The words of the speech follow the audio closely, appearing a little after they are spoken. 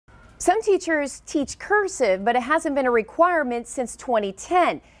Some teachers teach cursive, but it hasn't been a requirement since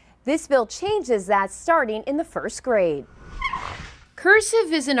 2010. This bill changes that starting in the first grade.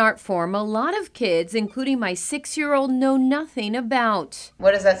 Cursive is an art form a lot of kids, including my 6-year-old, know nothing about.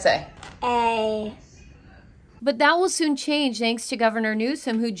 What does that say? A. But that will soon change thanks to Governor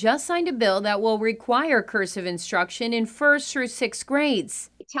Newsom, who just signed a bill that will require cursive instruction in 1st through 6th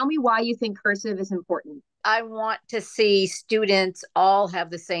grades. Tell me why you think cursive is important. I want to see students all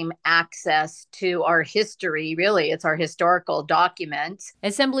have the same access to our history. Really, it's our historical documents.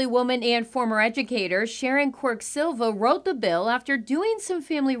 Assemblywoman and former educator Sharon Quirk-Silva wrote the bill after doing some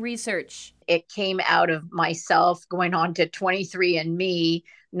family research. It came out of myself going on to 23andMe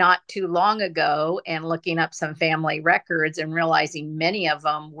not too long ago and looking up some family records and realizing many of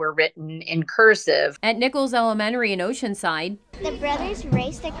them were written in cursive. At Nichols Elementary in Oceanside, The brothers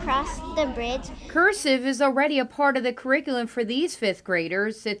raced across the bridge. cursive is already a part of the curriculum for these 5th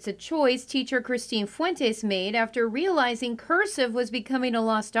graders. It's a choice teacher Christine Fuentes made after realizing cursive was becoming a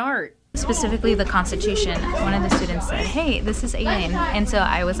lost art. Specifically the Constitution, one of the students said, "Hey, this is alien." And so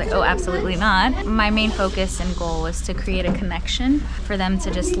I was like, "Oh, absolutely not." My main focus and goal was to create a connection for them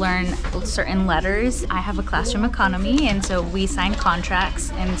to just learn certain letters. I have a classroom economy, and so we sign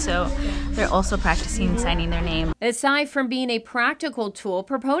contracts, and so they're also practicing signing their name. Aside from being a practical tool,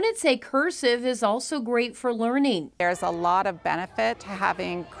 proponents say cursive is also great for learning. There's a lot of benefit to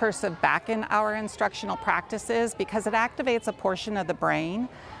having cursive back in our instructional practices because it activates a portion of the brain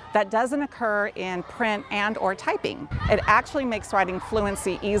that doesn't occur in print and or typing. It actually makes writing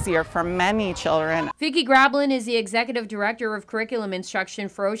fluency easier for many children. Vicki Grablin is the executive director of curriculum instruction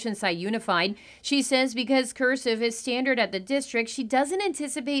for Oceanside Unified. She says because cursive is standard at the district, she doesn't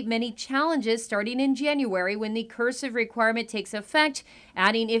anticipate many challenges starting in January when the cursive requirement takes effect,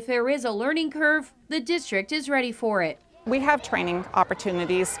 adding if there is a learning curve, the district is ready for it. We have training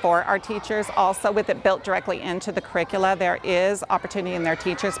opportunities for our teachers. Also, with it built directly into the curricula, there is opportunity in their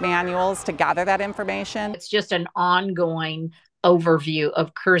teachers' manuals to gather that information. It's just an ongoing overview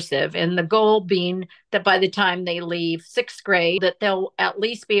of cursive, and the goal being that by the time they leave 6th grade, that they'll at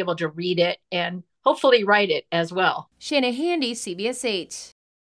least be able to read it and hopefully write it as well. Shanna Handy, CBS 8.